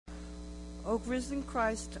O risen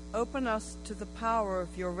Christ, open us to the power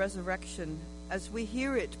of your resurrection as we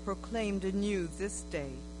hear it proclaimed anew this day,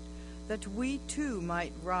 that we too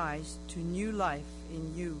might rise to new life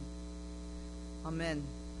in you. Amen.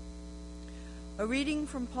 A reading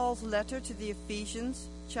from Paul's letter to the Ephesians,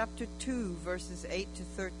 chapter 2, verses 8 to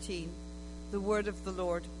 13, the word of the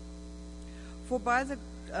Lord. For by the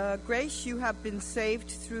grace you have been saved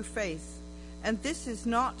through faith, and this is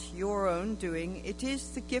not your own doing, it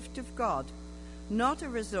is the gift of God, not a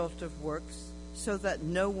result of works, so that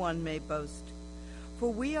no one may boast.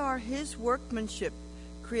 For we are his workmanship,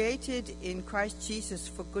 created in Christ Jesus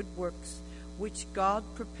for good works, which God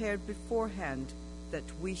prepared beforehand that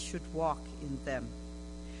we should walk in them.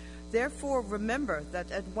 Therefore remember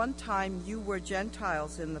that at one time you were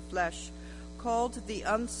Gentiles in the flesh, called the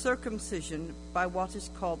uncircumcision by what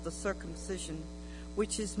is called the circumcision,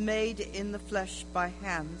 which is made in the flesh by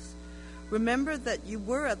hands. Remember that you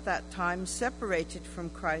were at that time separated from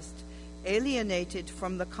Christ, alienated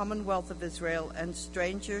from the commonwealth of Israel, and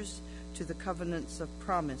strangers to the covenants of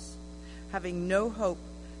promise, having no hope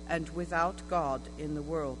and without God in the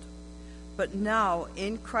world. But now,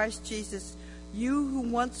 in Christ Jesus, you who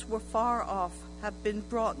once were far off have been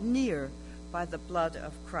brought near by the blood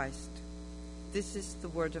of Christ. This is the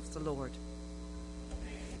word of the Lord.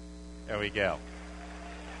 There we go.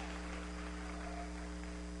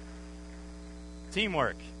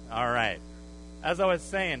 Teamwork. All right. As I was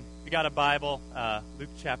saying, we got a Bible, Luke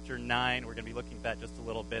chapter 9. We're going to be looking at that just a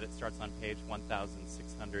little bit. It starts on page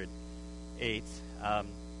 1608.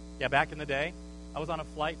 Back in the day, I was on a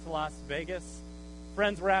flight to Las Vegas.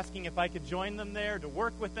 Friends were asking if I could join them there to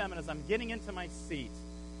work with them, and as I'm getting into my seat,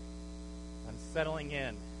 I'm settling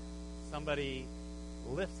in. Somebody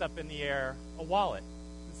lifts up in the air a wallet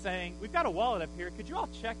and saying, "We've got a wallet up here. Could you all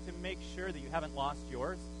check to make sure that you haven't lost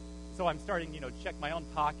yours?" So I'm starting, check my own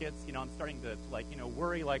pockets. I'm starting to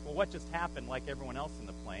worry, well, what just happened, like everyone else in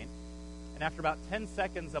the plane. And after about 10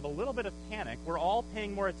 seconds of a little bit of panic, we're all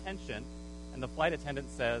paying more attention, and the flight attendant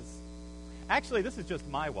says, "Actually, this is just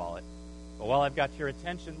my wallet. But while I've got your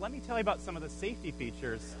attention, let me tell you about some of the safety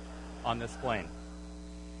features on this plane."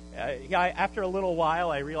 After a little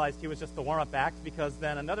while, I realized he was just the warm-up act, because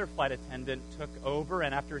then another flight attendant took over,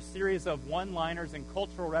 and after a series of one-liners and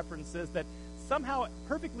cultural references that somehow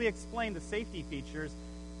perfectly explained the safety features,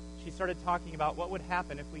 she started talking about what would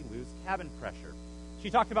happen if we lose cabin pressure. She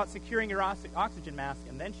talked about securing your oxygen mask,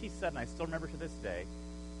 and then she said, and I still remember to this day,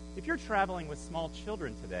 "If you're traveling with small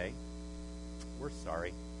children today, we're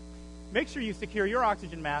sorry. Make sure you secure your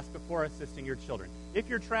oxygen mask before assisting your children. If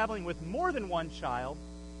you're traveling with more than one child,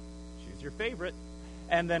 choose your favorite,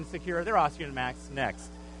 and then secure their oxygen masks next."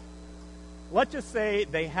 Let's just say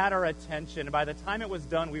they had our attention, and by the time it was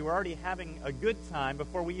done, we were already having a good time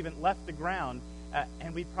before we even left the ground,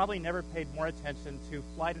 and we probably never paid more attention to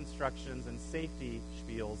flight instructions and safety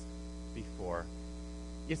spiels before.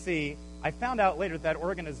 You see, I found out later that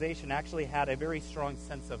organization actually had a very strong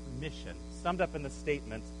sense of mission, summed up in the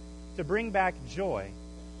statement, to bring back joy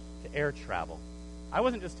to air travel. I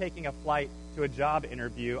wasn't just taking a flight to a job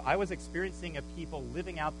interview. I was experiencing a people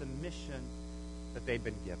living out the mission that they'd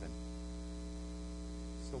been given.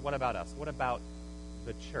 So what about us? What about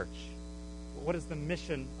the church? What is the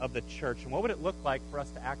mission of the church? And what would it look like for us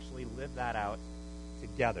to actually live that out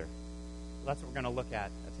together? Well, that's what we're going to look at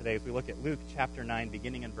today as we look at Luke chapter 9,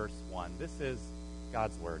 beginning in verse 1. This is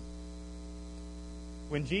God's word.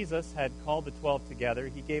 When Jesus had called the 12 together,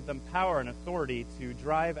 he gave them power and authority to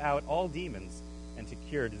drive out all demons and to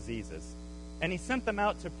cure diseases. And he sent them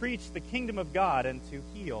out to preach the kingdom of God and to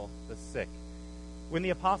heal the sick. When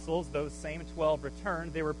the apostles, those same 12,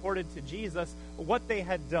 returned, they reported to Jesus what they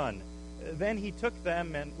had done. Then he took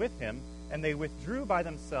them and with him, and they withdrew by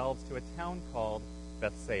themselves to a town called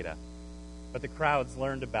Bethsaida. But the crowds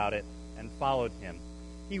learned about it and followed him.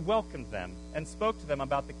 He welcomed them and spoke to them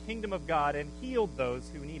about the kingdom of God and healed those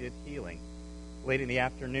who needed healing. Late in the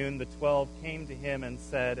afternoon, the 12 came to him and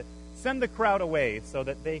said, "Send the crowd away so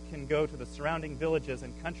that they can go to the surrounding villages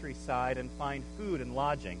and countryside and find food and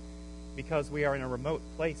lodging, because we are in a remote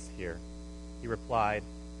place here." He replied,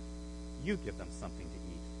 "You give them something to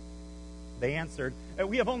eat." They answered,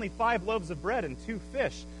 "We have only 5 loaves of bread and 2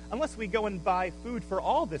 fish. Unless we go and buy food for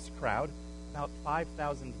all this crowd." About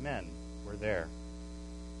 5,000 men were there.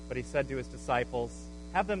 But he said to his disciples,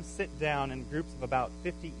 "Have them sit down in groups of about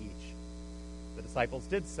 50 each." The disciples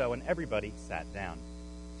did so, and everybody sat down.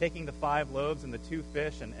 Taking the 5 loaves and the 2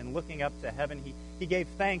 fish, and looking up to heaven, he gave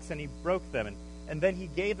thanks, and he broke them, and then he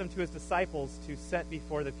gave them to his disciples to set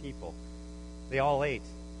before the people. They all ate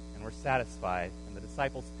and were satisfied, and the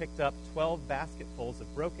disciples picked up 12 basketfuls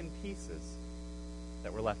of broken pieces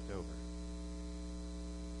that were left over.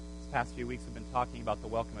 past few weeks we've been talking about the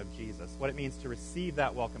welcome of Jesus, what it means to receive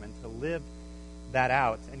that welcome and to live that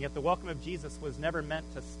out. And yet the welcome of Jesus was never meant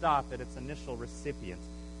to stop at its initial recipient,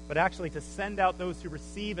 but actually to send out those who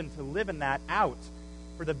receive and to live in that out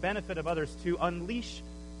for the benefit of others, to unleash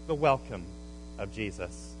the welcome of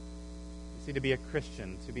Jesus. You see, to be a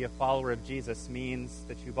Christian, to be a follower of Jesus means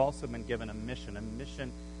that you've also been given a mission,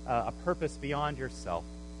 a purpose beyond yourself.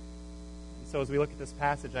 And so as we look at this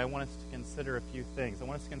passage, I want us to consider a few things. I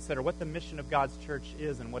want us to consider what the mission of God's church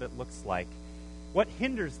is and what it looks like, what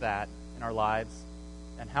hinders that in our lives,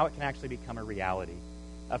 and how it can actually become a reality.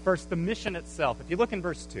 First, the mission itself. If you look in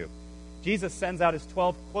verse 2, Jesus sends out his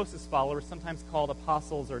 12 closest followers, sometimes called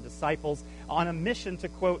apostles or disciples, on a mission to,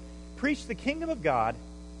 quote, preach the kingdom of God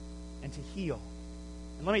and to heal.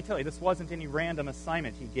 And let me tell you, this wasn't any random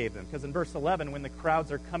assignment he gave them, because in verse 11, when the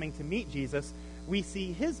crowds are coming to meet Jesus, we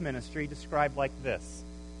see his ministry described like this.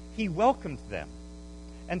 He welcomed them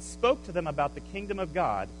and spoke to them about the kingdom of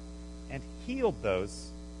God and healed those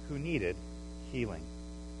who needed healing.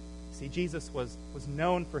 See, Jesus was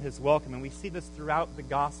known for his welcome, and we see this throughout the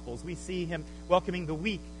Gospels. We see him welcoming the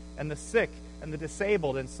weak and the sick and the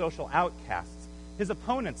disabled and social outcasts. His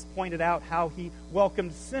opponents pointed out how he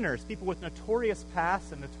welcomed sinners, people with notorious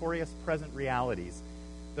past and notorious present realities,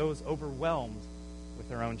 those overwhelmed with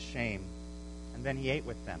their own shame. And then he ate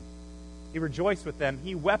with them. He rejoiced with them.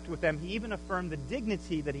 He wept with them. He even affirmed the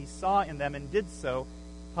dignity that he saw in them and did so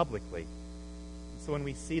publicly. So when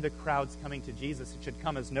we see the crowds coming to Jesus, it should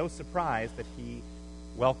come as no surprise that he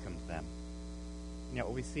welcomed them. You know,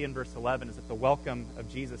 what we see in verse 11 is that the welcome of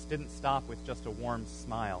Jesus didn't stop with just a warm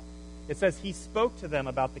smile. It says he spoke to them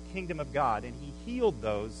about the kingdom of God, and he healed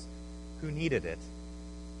those who needed it.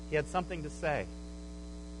 He had something to say,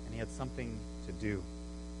 and he had something to do.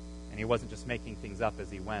 And he wasn't just making things up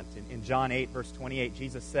as he went. In John 8, verse 28,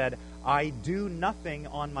 Jesus said, I do nothing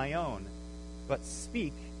on my own, but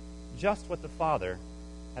speak just what the Father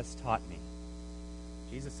has taught me.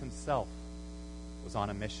 Jesus himself was on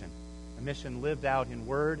a mission lived out in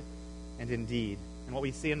word and in deed. And what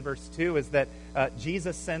we see in verse 2 is that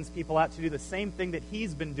Jesus sends people out to do the same thing that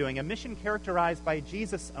he's been doing, a mission characterized by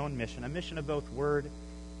Jesus' own mission, a mission of both word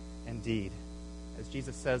and deed. As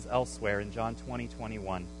Jesus says elsewhere in John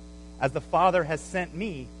 20:21, as the Father has sent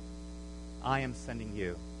me, I am sending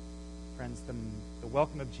you. Friends, the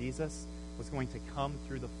welcome of Jesus was going to come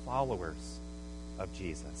through the followers of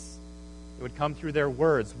Jesus. It would come through their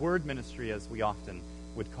words, word ministry as we often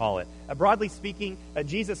would call it. Broadly speaking,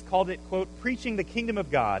 Jesus called it, quote, preaching the kingdom of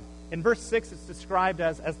God. In verse 6, it's described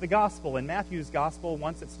as the gospel. In Matthew's gospel,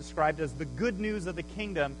 once it's described as the good news of the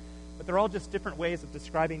kingdom, but they're all just different ways of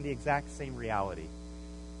describing the exact same reality.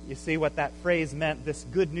 You see, what that phrase meant, this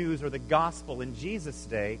good news or the gospel in Jesus'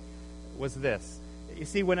 day, was this. You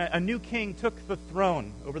see, when a new king took the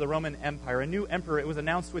throne over the Roman Empire, a new emperor, it was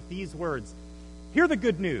announced with these words, hear the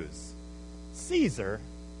good news, Caesar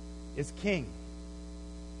is king.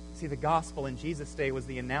 See, the gospel in Jesus' day was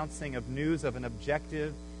the announcing of news of an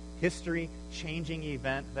objective, history-changing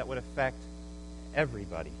event that would affect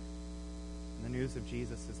everybody. And the news of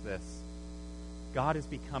Jesus is this. God is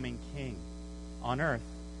becoming king on earth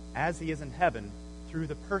as he is in heaven through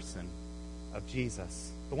the person of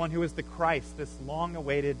Jesus, the one who is the Christ, this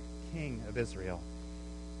long-awaited King of Israel.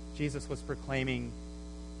 Jesus was proclaiming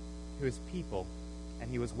to his people,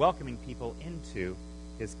 and he was welcoming people into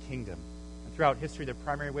his kingdom. And throughout history, the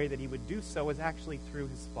primary way that he would do so is actually through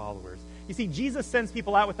his followers. You see, Jesus sends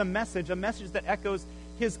people out with a message that echoes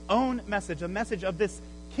his own message, a message of this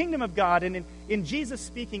kingdom of God. And in Jesus'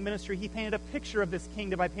 speaking ministry, he painted a picture of this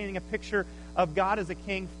kingdom by painting a picture of God as a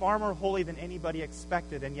king far more holy than anybody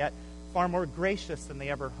expected, and yet far more gracious than they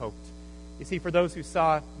ever hoped. You see, for those who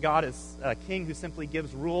saw God as a king who simply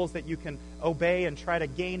gives rules that you can obey and try to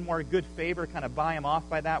gain more good favor, kind of buy him off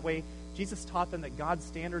by that way, Jesus taught them that God's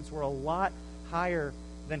standards were a lot higher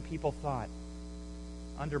than people thought,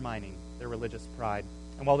 undermining their religious pride.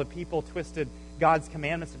 And while the people twisted God's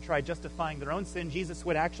commandments to try justifying their own sin, Jesus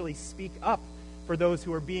would actually speak up for those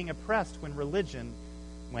who were being oppressed when religion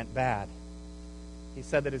went bad. He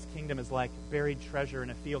said that his kingdom is like buried treasure in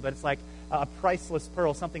a field, that it's like a priceless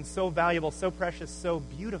pearl, something so valuable, so precious, so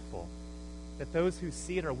beautiful, that those who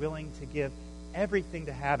see it are willing to give everything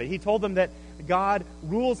to have it. He told them that God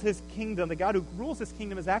rules his kingdom. The God who rules his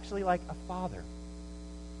kingdom is actually like a father,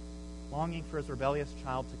 longing for his rebellious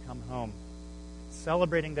child to come home,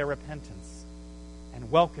 celebrating their repentance, and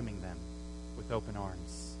welcoming them with open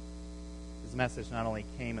arms. His message not only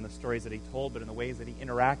came in the stories that he told, but in the ways that he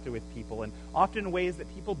interacted with people, and often in ways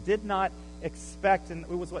that people did not expect. And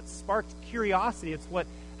it was what sparked curiosity. It's what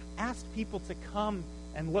asked people to come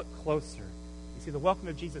and look closer. You You see, the welcome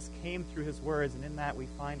of Jesus came through his words, and in that we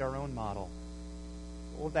find our own model.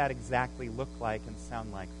 What will that exactly look like and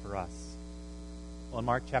sound like for us? Well, in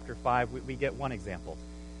Mark chapter 5, we get one example.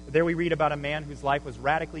 There we read about a man whose life was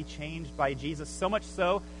radically changed by Jesus, so much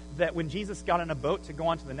so that when Jesus got on a boat to go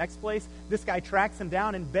on to the next place, this guy tracks him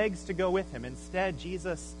down and begs to go with him. Instead,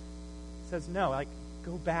 Jesus says, no,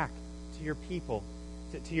 go back to your people,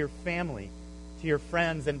 to your family, to your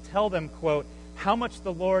friends, and tell them, quote, how much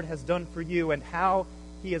the Lord has done for you and how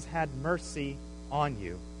he has had mercy on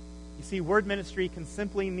you. You see, word ministry can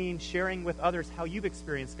simply mean sharing with others how you've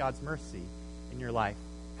experienced God's mercy in your life,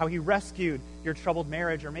 how he rescued your troubled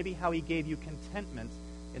marriage, or maybe how he gave you contentment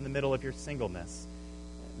in the middle of your singleness.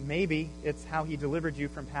 Maybe it's how he delivered you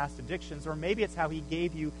from past addictions, or maybe it's how he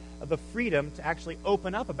gave you the freedom to actually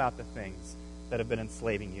open up about the things that have been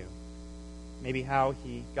enslaving you. Maybe how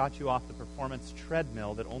he got you off the performance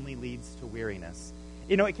treadmill that only leads to weariness.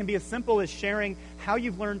 You know, it can be as simple as sharing how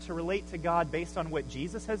you've learned to relate to God based on what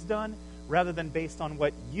Jesus has done rather than based on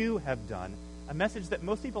what you have done. A message that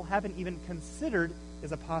most people haven't even considered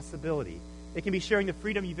is a possibility. It can be sharing the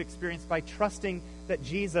freedom you've experienced by trusting that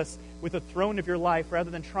Jesus with the throne of your life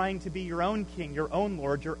rather than trying to be your own king, your own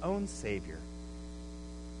Lord, your own Savior.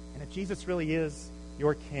 And if Jesus really is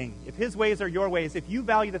your king, if his ways are your ways, if you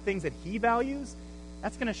value the things that he values,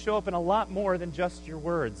 that's going to show up in a lot more than just your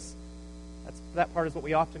words. That part is what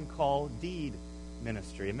we often call deed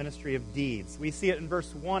ministry, a ministry of deeds. We see it in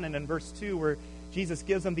verse 1 and in verse 2 where Jesus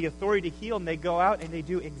gives them the authority to heal, and they go out and they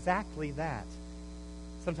do exactly that.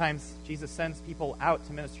 Sometimes Jesus sends people out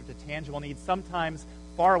to minister to tangible needs, sometimes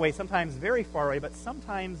far away, sometimes very far away, but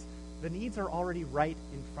sometimes the needs are already right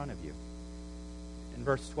in front of you. In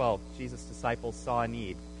verse 12, Jesus' disciples saw a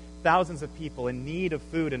need. Thousands of people in need of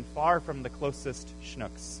food and far from the closest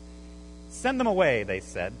schnooks. Send them away, they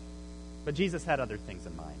said. But Jesus had other things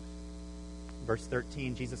in mind. In verse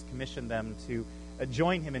 13, Jesus commissioned them to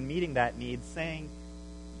join him in meeting that need, saying,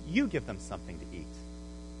 you give them something to eat.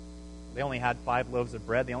 They only had 5 loaves of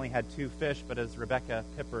bread. They only had 2 fish, but as Rebecca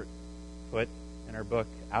Pippert put in her book,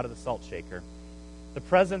 Out of the Salt Shaker, the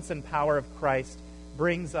presence and power of Christ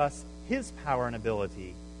brings us his power and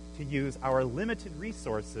ability to use our limited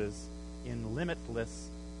resources in limitless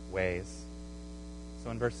ways.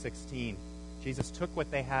 So in verse 16, Jesus took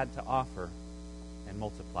what they had to offer and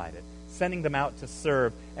multiplied it, sending them out to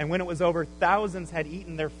serve. And when it was over, thousands had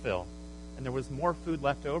eaten their fill, and there was more food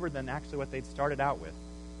left over than actually what they'd started out with.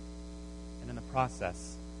 And in the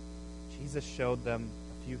process, Jesus showed them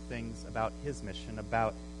a few things about his mission,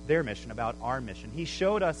 about their mission, about our mission. He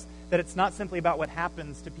showed us that it's not simply about what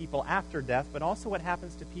happens to people after death, but also what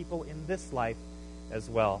happens to people in this life as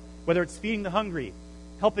well. Whether it's feeding the hungry,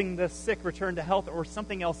 helping the sick return to health, or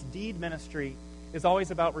something else, deed ministry is always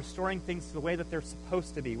about restoring things to the way that they're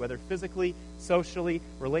supposed to be, whether physically, socially,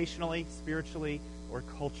 relationally, spiritually, or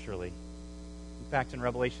culturally. In fact, in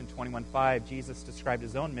Revelation 21:5, Jesus described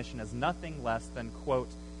his own mission as nothing less than, quote,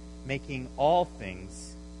 making all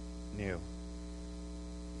things new.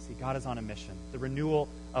 See, God is on a mission. The renewal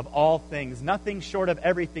of all things, nothing short of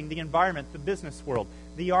everything, the environment, the business world,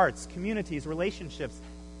 the arts, communities, relationships,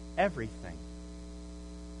 everything.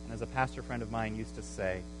 And as a pastor friend of mine used to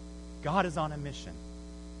say, God is on a mission,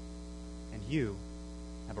 and you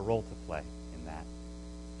have a role to play in that.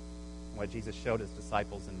 And what Jesus showed his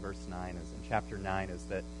disciples in verse 9 in chapter 9 is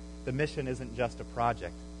that the mission isn't just a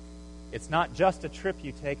project. It's not just a trip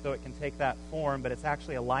you take, though it can take that form, but it's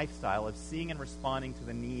actually a lifestyle of seeing and responding to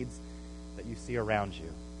the needs that you see around you,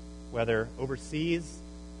 whether overseas,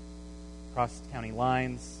 across county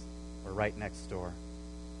lines, or right next door.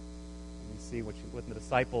 And we see what the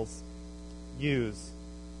disciples use.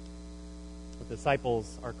 What the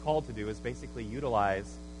disciples are called to do is basically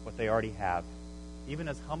utilize what they already have, even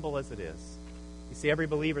as humble as it is. You see, every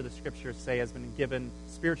believer, the scriptures say, has been given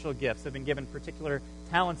spiritual gifts, have been given particular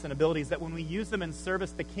talents and abilities that when we use them in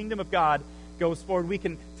service, the kingdom of God goes forward. We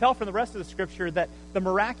can tell from the rest of the scripture that the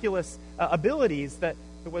miraculous abilities that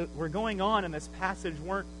were going on in this passage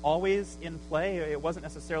weren't always in play. It wasn't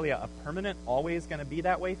necessarily a permanent, always going to be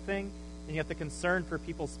that way thing. And yet the concern for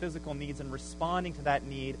people's physical needs and responding to that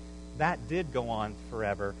need, that did go on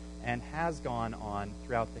forever and has gone on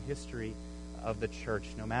throughout the history of the church,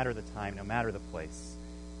 no matter the time, no matter the place.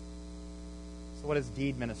 So what does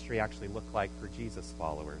deed ministry actually look like for Jesus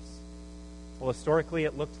followers? Well, historically,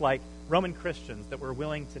 it looked like Roman Christians that were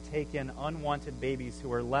willing to take in unwanted babies who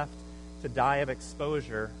were left to die of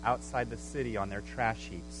exposure outside the city on their trash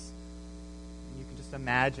heaps. And you can just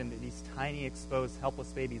imagine these tiny, exposed, helpless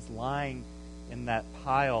babies lying in that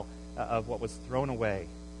pile of what was thrown away.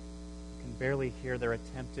 can barely hear their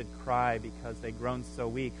attempted cry because they've grown so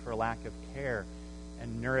weak for lack of care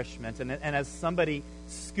and nourishment. And as somebody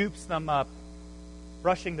scoops them up,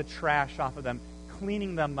 brushing the trash off of them,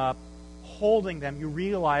 cleaning them up, holding them, you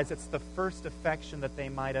realize it's the first affection that they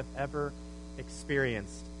might have ever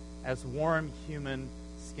experienced as warm human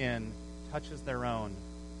skin touches their own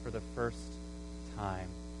for the first time.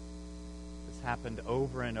 This happened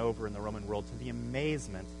over and over in the Roman world to the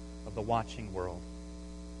amazement of the watching world.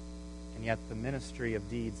 And yet the ministry of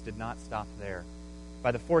deeds did not stop there.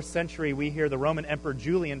 By the 4th century, we hear the Roman Emperor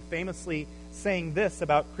Julian famously saying this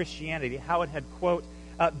about Christianity, how it had, quote,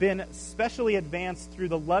 been specially advanced through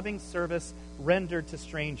the loving service rendered to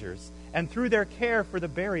strangers and through their care for the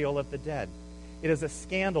burial of the dead. It is a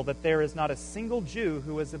scandal that there is not a single Jew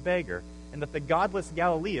who is a beggar, and that the godless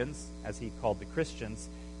Galileans, as he called the Christians,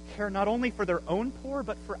 care not only for their own poor,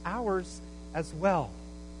 but for ours as well.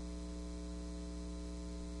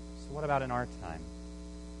 So what about in our time?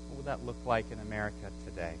 What would that look like in America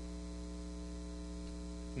today?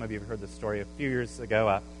 Some of you have heard this story. A few years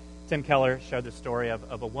ago, Tim Keller shared the story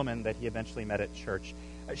of a woman that he eventually met at church.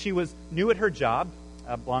 She was new at her job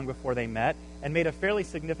long before they met and made a fairly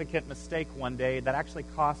significant mistake one day that actually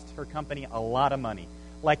cost her company a lot of money,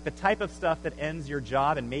 like the type of stuff that ends your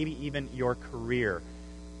job and maybe even your career.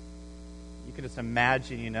 You can just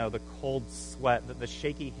imagine, the cold sweat, the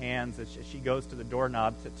shaky hands as she goes to the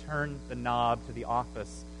doorknob to turn the knob to the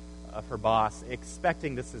office of her boss,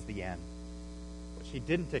 expecting this is the end. What she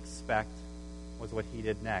didn't expect was what he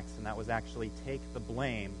did next, and that was actually take the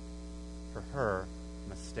blame for her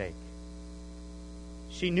mistake.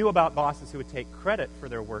 She knew about bosses who would take credit for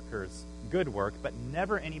their workers' good work, but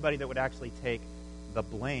never anybody that would actually take the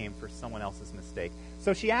blame for someone else's mistake.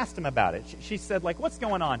 So she asked him about it. She said, what's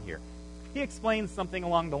going on here? He explained something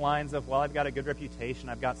along the lines of, I've got a good reputation,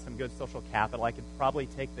 I've got some good social capital, I could probably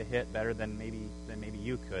take the hit better than maybe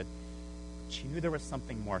you could. She knew there was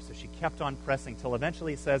something more, so she kept on pressing till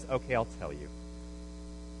eventually he says, okay, I'll tell you.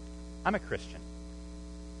 I'm a Christian.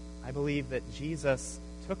 I believe that Jesus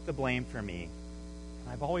took the blame for me,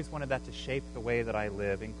 and I've always wanted that to shape the way that I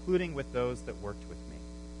live, including with those that worked with me.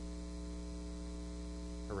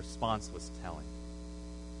 Her response was telling.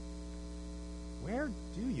 Where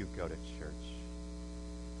do you go to church?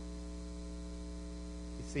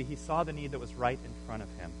 You see, he saw the need that was right in front of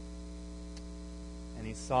him. And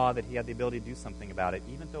he saw that he had the ability to do something about it,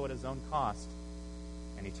 even though at his own cost.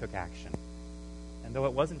 And he took action. And though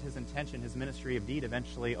it wasn't his intention, his ministry of deed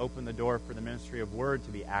eventually opened the door for the ministry of word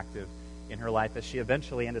to be active in her life, as she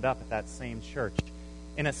eventually ended up at that same church.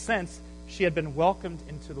 In a sense, she had been welcomed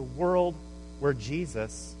into the world where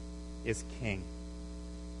Jesus is king,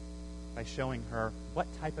 by showing her what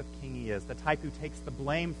type of king he is, the type who takes the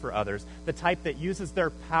blame for others, the type that uses their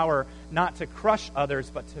power not to crush others,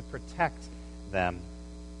 but to protect them.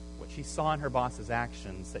 What she saw in her boss's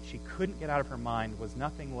actions that she couldn't get out of her mind was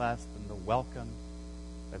nothing less than the welcome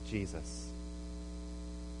of Jesus.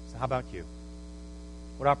 So how about you?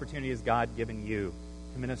 What opportunity has God given you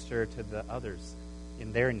to minister to the others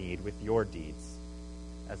in their need with your deeds?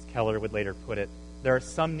 As Keller would later put it, there are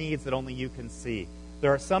some needs that only you can see.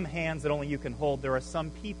 There are some hands that only you can hold. There are some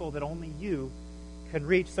people that only you can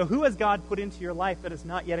reach. So who has God put into your life that has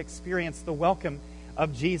not yet experienced the welcome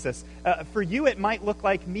of Jesus? For you, it might look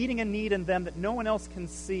like meeting a need in them that no one else can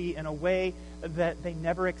see in a way that they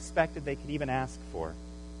never expected they could even ask for.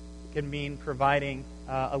 It can mean providing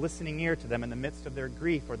a listening ear to them in the midst of their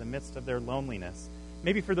grief or the midst of their loneliness.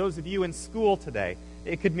 Maybe for those of you in school today,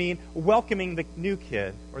 it could mean welcoming the new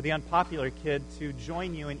kid or the unpopular kid to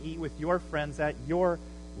join you and eat with your friends at your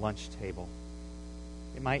lunch table.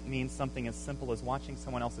 It might mean something as simple as watching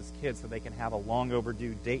someone else's kids so they can have a long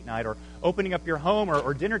overdue date night, or opening up your home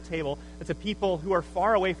or dinner table to people who are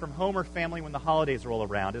far away from home or family when the holidays roll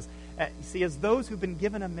around. As those who've been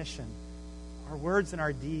given a mission, our words and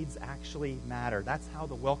our deeds actually matter. That's how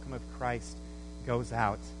the welcome of Christ goes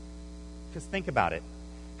out. Just think about it.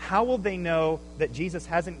 How will they know that Jesus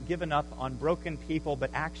hasn't given up on broken people but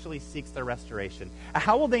actually seeks their restoration?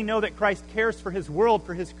 How will they know that Christ cares for his world,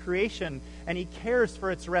 for his creation, and he cares for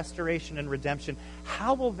its restoration and redemption?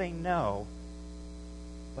 How will they know?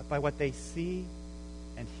 But by what they see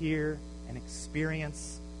and hear and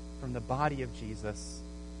experience from the body of Jesus,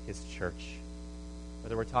 his church.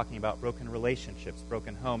 Whether we're talking about broken relationships,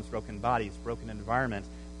 broken homes, broken bodies, broken environment,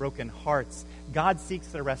 broken hearts, God seeks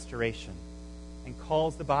their restoration and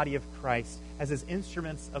calls the body of Christ as his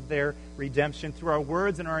instruments of their redemption through our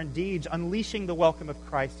words and our deeds, unleashing the welcome of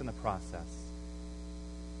Christ in the process.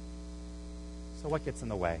 So what gets in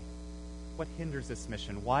the way? What hinders this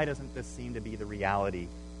mission? Why doesn't this seem to be the reality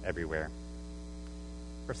everywhere?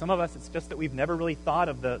 For some of us, it's just that we've never really thought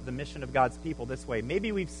of the mission of God's people this way.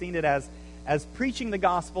 Maybe we've seen it as preaching the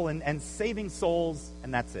gospel and saving souls,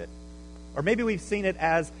 and that's it. Or maybe we've seen it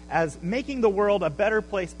as making the world a better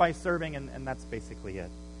place by serving, and that's basically it.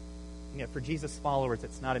 And yet for Jesus' followers,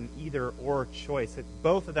 it's not an either-or choice.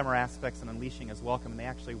 Both of them are aspects, and unleashing is welcome, and they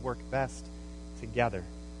actually work best together.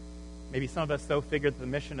 Maybe some of us, though, figured that the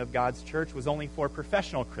mission of God's church was only for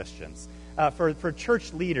professional Christians, for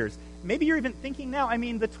church leaders. Maybe you're even thinking now,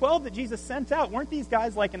 the 12 that Jesus sent out, weren't these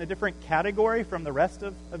guys like in a different category from the rest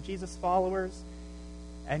of Jesus' followers?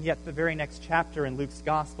 And yet the very next chapter in Luke's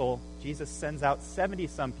gospel, Jesus sends out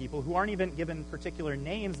 70-some people who aren't even given particular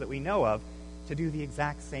names that we know of to do the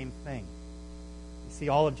exact same thing. You see,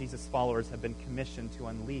 all of Jesus' followers have been commissioned to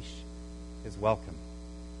unleash his welcome.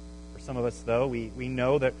 For some of us, though, we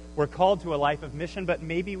know that we're called to a life of mission, but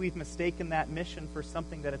maybe we've mistaken that mission for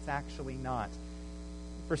something that it's actually not.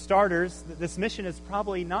 For starters, this mission is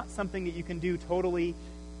probably not something that you can do totally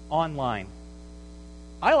online.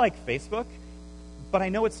 I like Facebook, but I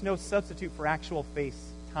know it's no substitute for actual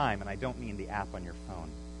FaceTime, and I don't mean the app on your phone.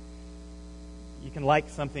 You can like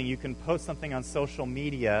something, you can post something on social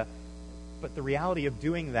media, but the reality of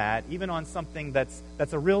doing that, even on something that's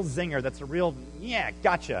a real zinger, that's a real, yeah,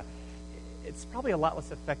 gotcha, it's probably a lot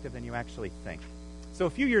less effective than you actually think. So a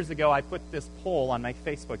few years ago, I put this poll on my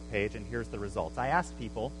Facebook page, and here's the results. I asked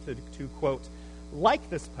people to quote, like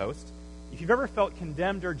this post if you've ever felt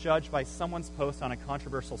condemned or judged by someone's post on a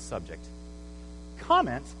controversial subject.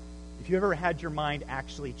 Comment if you ever had your mind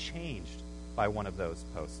actually changed by one of those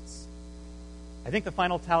posts. I think the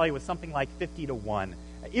final tally was something like 50-1.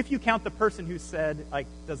 If you count the person who said,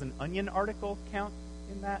 does an Onion article count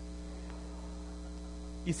in that?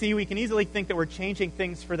 You see, we can easily think that we're changing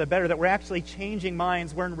things for the better, that we're actually changing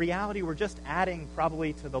minds, where in reality we're just adding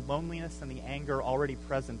probably to the loneliness and the anger already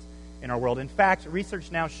present in our world. In fact,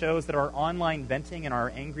 research now shows that our online venting and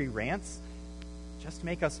our angry rants just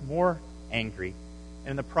make us more angry,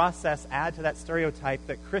 and in the process add to that stereotype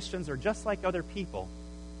that Christians are just like other people,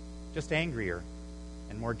 just angrier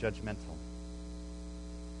and more judgmental.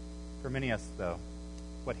 For many of us, though,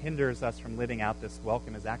 what hinders us from living out this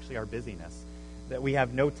welcome is actually our busyness, that we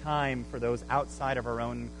have no time for those outside of our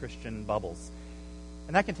own Christian bubbles.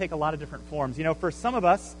 And that can take a lot of different forms. For some of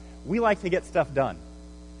us, we like to get stuff done.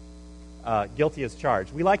 Guilty as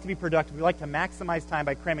charged. We like to be productive. We like to maximize time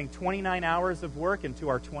by cramming 29 hours of work into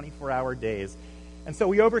our 24-hour days. And so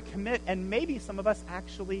we overcommit, and maybe some of us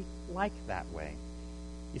actually like that way.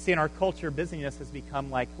 You see, in our culture, busyness has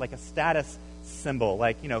become like a status symbol,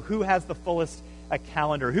 who has the fullest a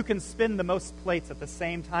calendar, who can spin the most plates at the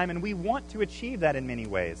same time, and we want to achieve that in many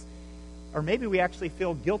ways. Or maybe we actually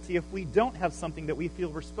feel guilty if we don't have something that we feel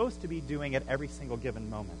we're supposed to be doing at every single given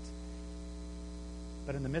moment.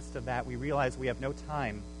 But in the midst of that, we realize we have no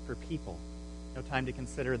time for people, no time to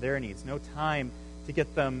consider their needs, no time to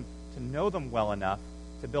get them to know them well enough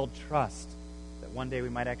to build trust that one day we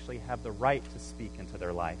might actually have the right to speak into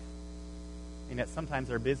their life. And yet sometimes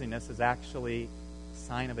our busyness is actually a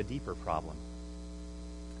sign of a deeper problem.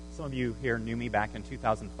 Some of you here knew me back in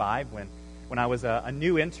 2005 when I was a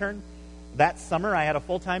new intern. That summer, I had a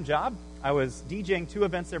full-time job. I was DJing 2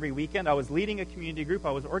 events every weekend. I was leading a community group.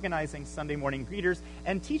 I was organizing Sunday morning greeters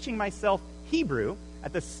and teaching myself Hebrew,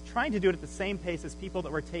 trying to do it at the same pace as people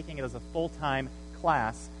that were taking it as a full-time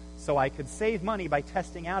class so I could save money by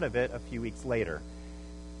testing out of it a few weeks later.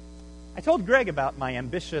 I told Greg about my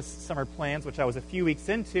ambitious summer plans, which I was a few weeks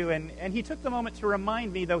into, and he took the moment to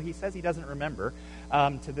remind me, though he says he doesn't remember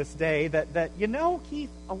to this day, that Keith,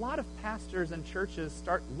 a lot of pastors and churches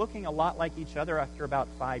start looking a lot like each other after about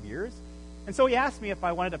 5 years. And so he asked me if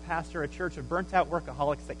I wanted to pastor a church of burnt-out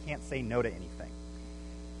workaholics that can't say no to anything.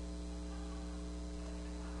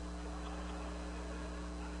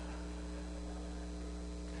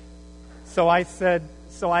 So I said,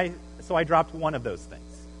 so I dropped one of those things.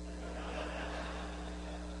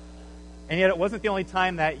 And yet it wasn't the only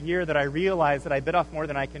time that year that I realized that I bit off more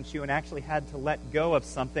than I can chew and actually had to let go of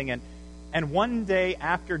something. And one day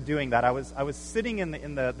after doing that, I was sitting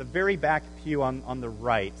in the very back pew on the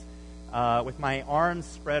right with my arms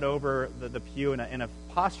spread over the pew in a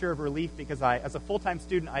posture of relief because as a full-time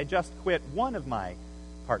student, I just quit one of my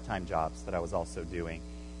part-time jobs that I was also doing.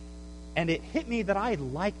 And it hit me that I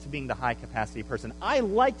liked being the high-capacity person. I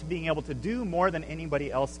liked being able to do more than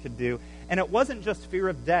anybody else could do. And it wasn't just fear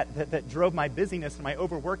of debt that drove my busyness and my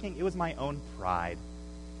overworking. It was my own pride.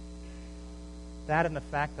 That and the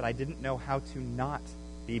fact that I didn't know how to not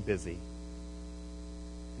be busy.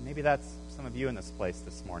 And maybe that's some of you in this place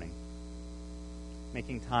this morning.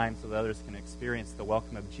 Making time so that others can experience the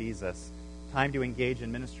welcome of Jesus. Time to engage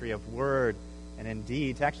in ministry of word And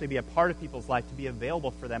indeed, to actually be a part of people's life, to be available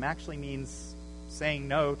for them, actually means saying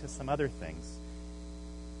no to some other things.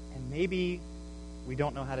 And maybe we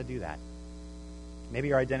don't know how to do that.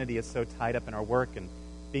 Maybe our identity is so tied up in our work and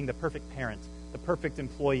being the perfect parent, the perfect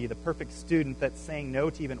employee, the perfect student, that saying no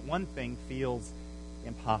to even one thing feels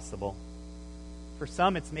impossible. For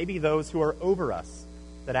some, it's maybe those who are over us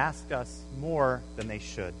that ask us more than they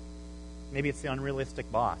should. Maybe it's the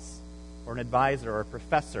unrealistic boss, or an advisor, or a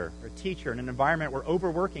professor, or a teacher in an environment where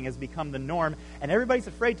overworking has become the norm, and everybody's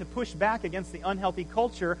afraid to push back against the unhealthy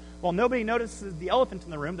culture, while nobody notices the elephant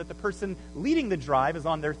in the room, that the person leading the drive is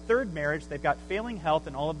on their third marriage, they've got failing health,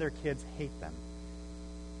 and all of their kids hate them.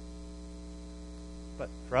 But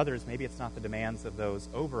for others, maybe it's not the demands of those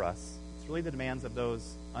over us, it's really the demands of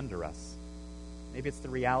those under us. Maybe it's the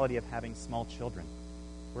reality of having small children,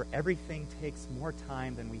 where everything takes more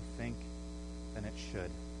time than we think than it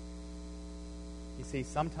should. You see,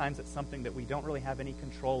 sometimes it's something that we don't really have any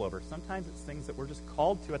control over. Sometimes it's things that we're just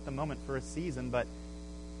called to at the moment for a season, but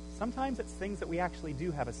sometimes it's things that we actually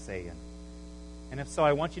do have a say in. And if so,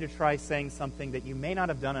 I want you to try saying something that you may not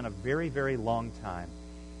have done in a very, very long time.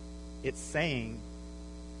 It's saying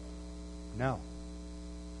no.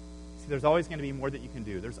 See, there's always going to be more that you can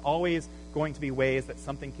do. There's always going to be ways that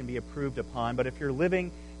something can be improved upon. But if you're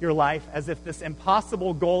living your life as if this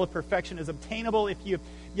impossible goal of perfection is obtainable, if you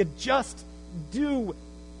just do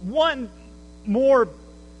one more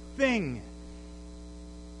thing,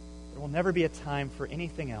 there will never be a time for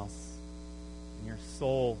anything else, and your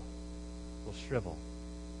soul will shrivel.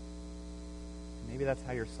 Maybe that's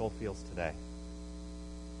how your soul feels today.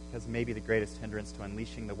 Because maybe the greatest hindrance to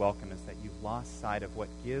unleashing the welcome is that you've lost sight of what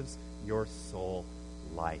gives your soul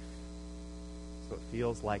life. So it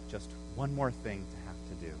feels like just one more thing to have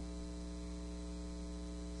to do.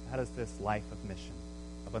 So how does this life of mission,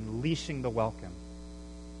 of unleashing the welcome,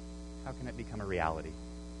 how can it become a reality?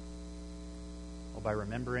 Well, by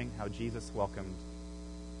remembering how Jesus welcomed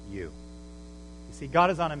you. You see, God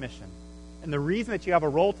is on a mission. And the reason that you have a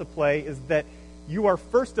role to play is that you are,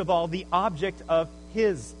 first of all, the object of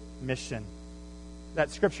His mission.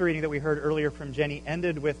 That scripture reading that we heard earlier from Jenny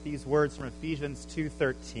ended with these words from Ephesians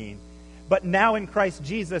 2:13. But now in Christ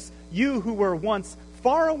Jesus, you who were once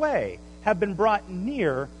far away have been brought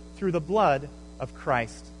near through the blood of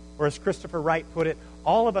Christ. Or as Christopher Wright put it,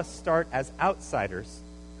 all of us start as outsiders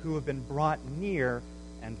who have been brought near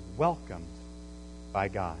and welcomed by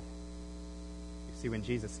God. You see, when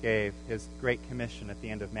Jesus gave His Great Commission at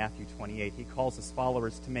the end of Matthew 28, He calls His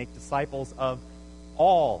followers to make disciples of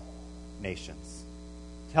all nations,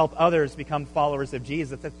 to help others become followers of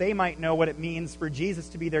Jesus, that they might know what it means for Jesus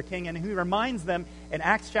to be their king. And He reminds them in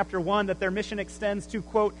Acts chapter 1 that their mission extends to,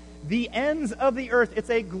 quote, the ends of the earth. It's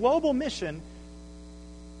a global mission.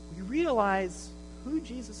 We realize who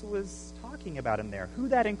Jesus was talking about in there, who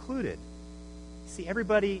that included. See,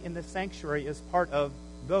 everybody in the sanctuary is part of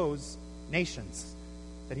those nations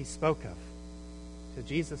that He spoke of. To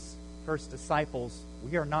Jesus' first disciples,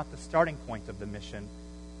 we are not the starting point of the mission.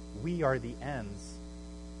 We are the ends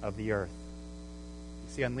of the earth.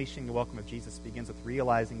 You see, unleashing the welcome of Jesus begins with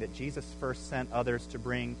realizing that Jesus first sent others to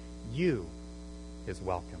bring you His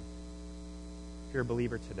welcome. If you're a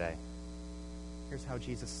believer today, here's how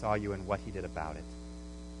Jesus saw you and what He did about it.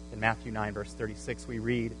 In Matthew 9, verse 36, we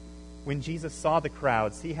read, when Jesus saw the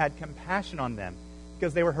crowds, He had compassion on them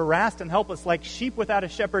because they were harassed and helpless like sheep without a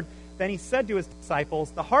shepherd. Then He said to His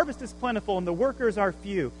disciples, the harvest is plentiful and the workers are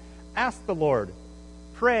few. Ask the Lord.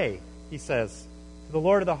 Pray, He says, to the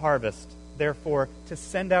Lord of the harvest, therefore, to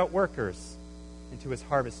send out workers into His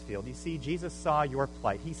harvest field. You see, Jesus saw your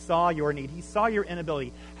plight. He saw your need. He saw your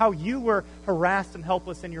inability, how you were harassed and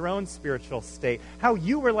helpless in your own spiritual state, how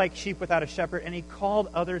you were like sheep without a shepherd, and He called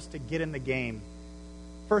others to get in the game,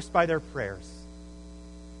 first by their prayers,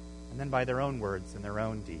 and then by their own words and their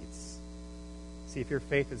own deeds. See, if your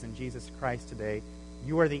faith is in Jesus Christ today,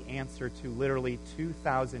 you are the answer to literally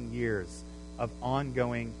 2,000 years of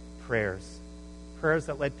ongoing prayers. Prayers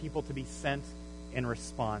that led people to be sent in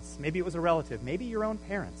response. Maybe it was a relative, maybe your own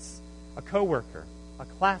parents, a coworker, a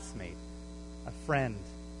classmate, a friend,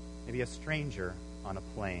 maybe a stranger on a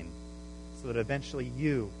plane, so that eventually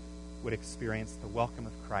you would experience the welcome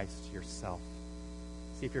of Christ yourself.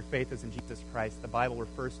 See, if your faith is in Jesus Christ, the Bible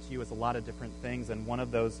refers to you as a lot of different things, and one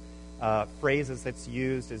of those phrases that's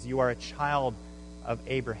used is you are a child of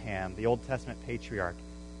Abraham, the Old Testament patriarch,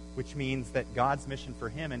 which means that God's mission for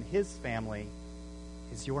him and his family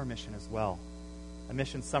is your mission as well. A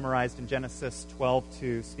mission summarized in Genesis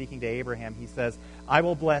 12:2, speaking to Abraham, He says, I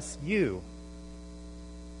will bless you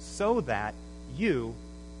so that you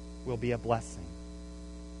will be a blessing.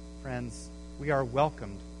 Friends, we are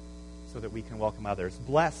welcomed so that we can welcome others.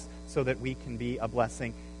 Bless so that we can be a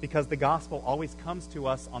blessing, because the gospel always comes to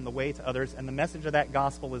us on the way to others, and the message of that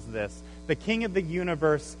gospel is this: the King of the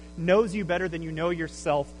universe knows you better than you know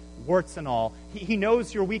yourself, warts and all. He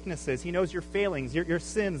knows your weaknesses. He knows your failings, your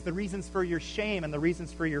sins, the reasons for your shame, and the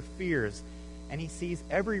reasons for your fears. And he sees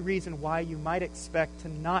every reason why you might expect to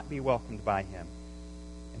not be welcomed by him.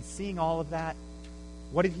 And seeing all of that,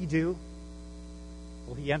 what did he do?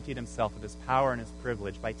 Well, he emptied himself of his power and his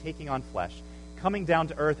privilege by taking on flesh, coming down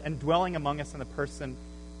to earth, and dwelling among us in the person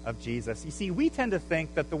of Jesus. You see, we tend to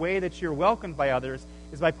think that the way that you're welcomed by others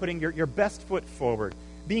is by putting your best foot forward,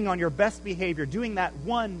 being on your best behavior, doing that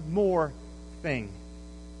one more thing.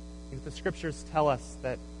 Because the scriptures tell us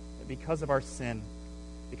that because of our sin,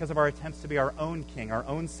 because of our attempts to be our own king, our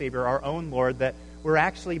own savior, our own Lord, that we're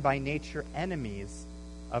actually by nature enemies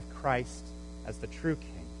of Christ as the true king.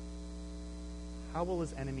 How will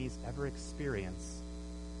his enemies ever experience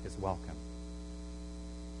his welcome?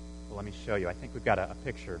 Well, let me show you. I think we've got a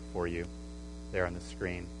picture for you there on the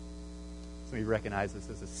screen. Some of you recognize this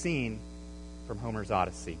as a scene from Homer's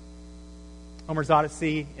Odyssey. Homer's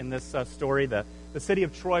Odyssey, in this story, the city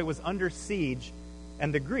of Troy was under siege,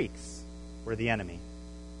 and the Greeks were the enemy.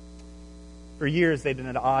 For years, they'd been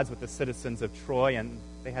at odds with the citizens of Troy, and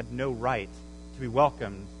they had no right to be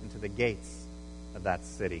welcomed into the gates of that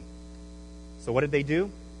city. So what did they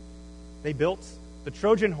do? They built the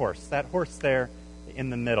Trojan horse, that horse there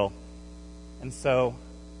in the middle. And so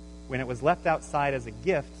when it was left outside as a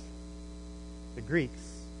gift, the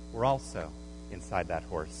Greeks were also inside that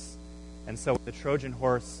horse. And so the Trojan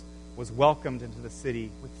horse was welcomed into the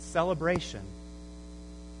city with celebration.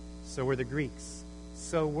 So were the Greeks.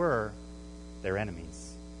 So were their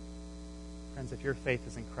enemies. Friends, if your faith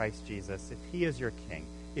is in Christ Jesus, if he is your king,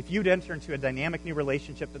 if you'd enter into a dynamic new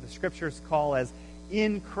relationship that the scriptures call as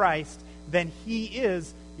in Christ, then he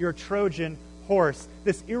is your Trojan horse,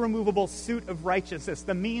 this irremovable suit of righteousness,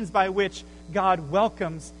 the means by which God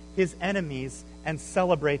welcomes his enemies and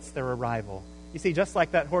celebrates their arrival. You see, just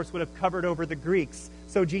like that horse would have covered over the Greeks,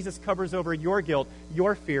 so Jesus covers over your guilt,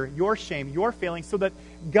 your fear, your shame, your failings, so that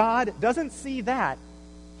God doesn't see that.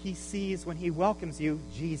 He sees, when he welcomes you,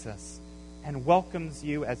 Jesus, and welcomes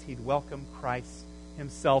you as he'd welcome Christ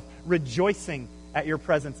himself, rejoicing at your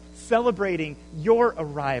presence, celebrating your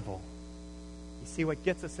arrival. You see, what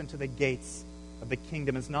gets us into the gates of the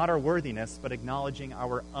kingdom is not our worthiness, but acknowledging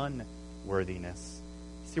our unworthiness.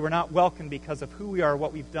 See, we're not welcomed because of who we are,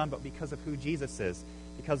 what we've done, but because of who Jesus is,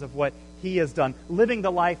 because of what he has done, living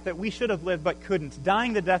the life that we should have lived but couldn't,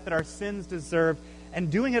 dying the death that our sins deserved, and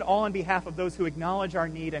doing it all on behalf of those who acknowledge our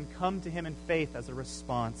need and come to him in faith as a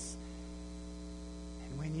response.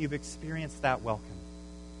 And when you've experienced that welcome,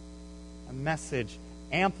 a message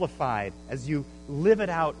amplified as you live it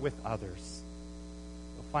out with others,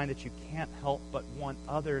 you'll find that you can't help but want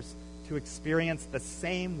others to experience the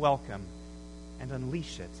same welcome and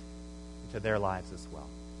unleash it into their lives as well.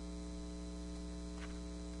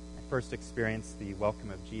 I first experienced the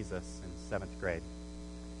welcome of Jesus in 7th grade.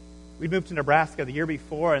 We'd moved to Nebraska the year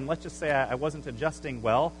before, and let's just say I wasn't adjusting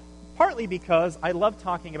well, partly because I loved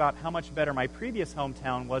talking about how much better my previous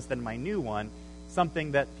hometown was than my new one,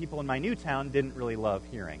 something that people in my new town didn't really love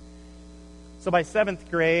hearing. So by 7th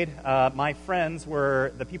grade, my friends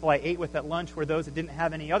were, the people I ate with at lunch were those that didn't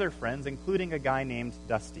have any other friends, including a guy named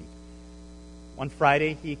Dusty. One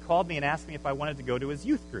Friday, he called me and asked me if I wanted to go to his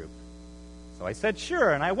youth group. So I said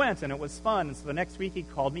sure, and I went, and it was fun. And so the next week, he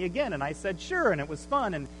called me again, and I said sure, and it was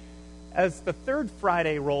fun. And as the third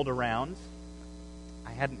Friday rolled around,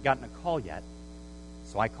 I hadn't gotten a call yet.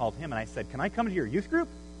 So I called him, and I said, can I come to your youth group?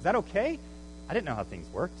 Is that okay? I didn't know how things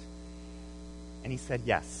worked. And he said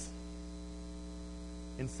yes.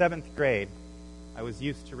 In 7th grade, I was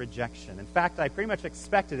used to rejection. In fact, I pretty much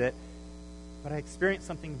expected it, but I experienced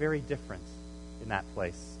something very different in that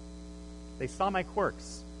place. They saw my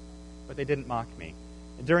quirks, but they didn't mock me.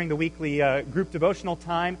 During the weekly group devotional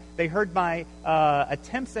time, they heard my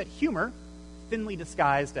attempts at humor, thinly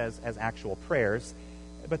disguised as actual prayers,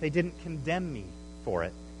 but they didn't condemn me for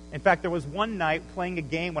it. In fact, there was one night playing a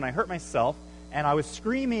game when I hurt myself, and I was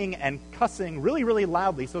screaming and cussing really, really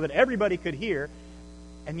loudly so that everybody could hear,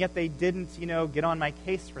 and yet they didn't, get on my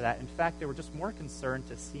case for that. In fact, they were just more concerned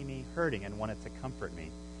to see me hurting and wanted to comfort me.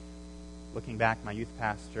 Looking back, my youth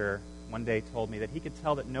pastor one day told me that he could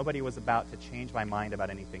tell that nobody was about to change my mind about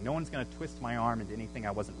anything. No one's going to twist my arm into anything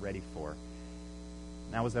I wasn't ready for.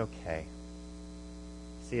 And that was okay.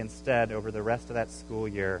 See, instead, over the rest of that school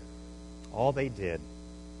year, all they did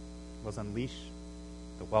was unleash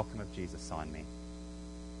the welcome of Jesus on me.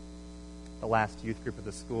 The last youth group of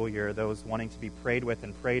the school year, those wanting to be prayed with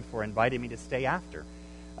and prayed for, invited me to stay after.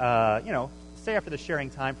 stay after the sharing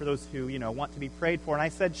time for those who, want to be prayed for. And I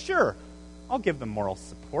said, sure, I'll give them moral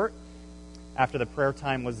support. After the prayer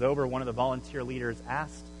time was over, one of the volunteer leaders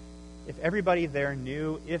asked if everybody there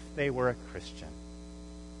knew if they were a Christian.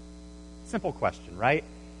 Simple question, right?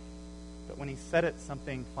 But when he said it,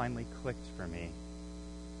 something finally clicked for me.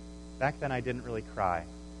 Back then, I didn't really cry,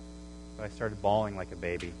 but I started bawling like a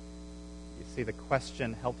baby. You see, the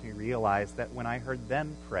question helped me realize that when I heard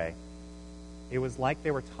them pray, it was like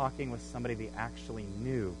they were talking with somebody they actually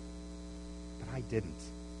knew, but I didn't.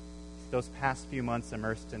 Those past few months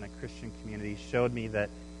immersed in a Christian community showed me that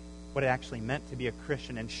what it actually meant to be a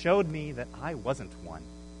Christian, and showed me that I wasn't one,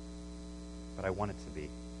 but I wanted to be.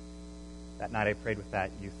 That night I prayed with that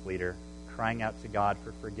youth leader, crying out to God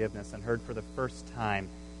for forgiveness, and heard for the first time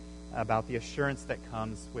about the assurance that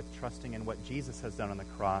comes with trusting in what Jesus has done on the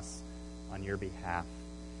cross on your behalf.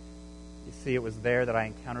 You see, it was there that I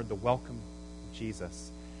encountered the welcome of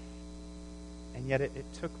Jesus. And yet it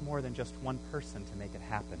took more than just one person to make it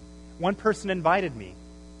happen. One person invited me,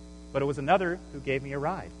 but it was another who gave me a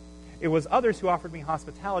ride. It was others who offered me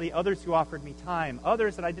hospitality, others who offered me time,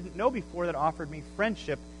 others that I didn't know before that offered me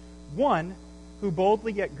friendship, one who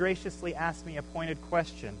boldly yet graciously asked me a pointed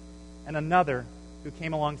question, and another who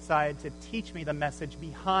came alongside to teach me the message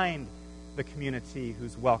behind the community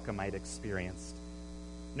whose welcome I'd experienced.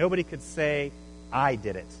 Nobody could say, I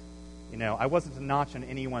did it. I wasn't a notch on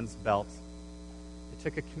anyone's belt. It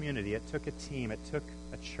took a community, it took a team, it took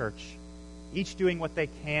a church, each doing what they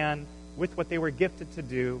can with what they were gifted to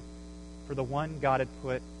do for the one God had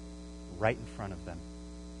put right in front of them.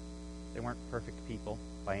 They weren't perfect people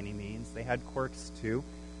by any means. They had quirks too.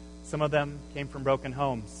 Some of them came from broken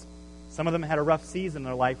homes. Some of them had a rough season in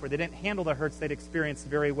their life where they didn't handle the hurts they'd experienced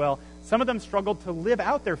very well. Some of them struggled to live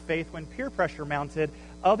out their faith when peer pressure mounted.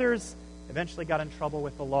 Others eventually got in trouble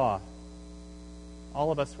with the law.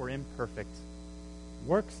 All of us were imperfect,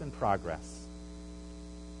 works in progress.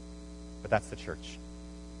 But that's the church.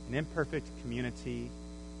 An imperfect community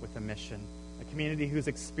with a mission. A community who's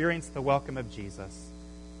experienced the welcome of Jesus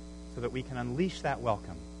so that we can unleash that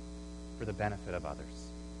welcome for the benefit of others.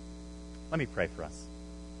 Let me pray for us.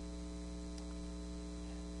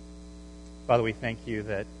 Father, we thank you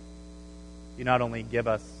that you not only give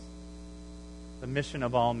us the mission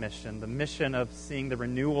of all mission, the mission of seeing the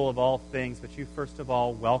renewal of all things, but you first of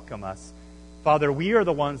all welcome us. Father, we are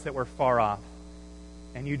the ones that were far off,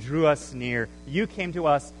 and you drew us near. You came to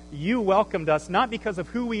us. You welcomed us, not because of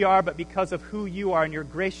who we are, but because of who you are and your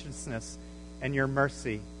graciousness and your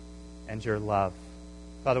mercy and your love.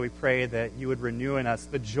 Father, we pray that you would renew in us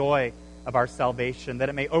the joy of our salvation, that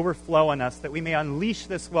it may overflow in us, that we may unleash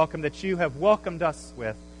this welcome that you have welcomed us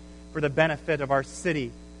with for the benefit of our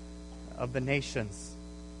city, of the nations,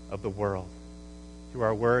 of the world, through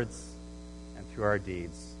our words and through our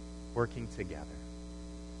deeds, working together.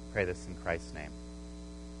 Pray this in Christ's name.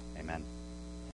 Amen.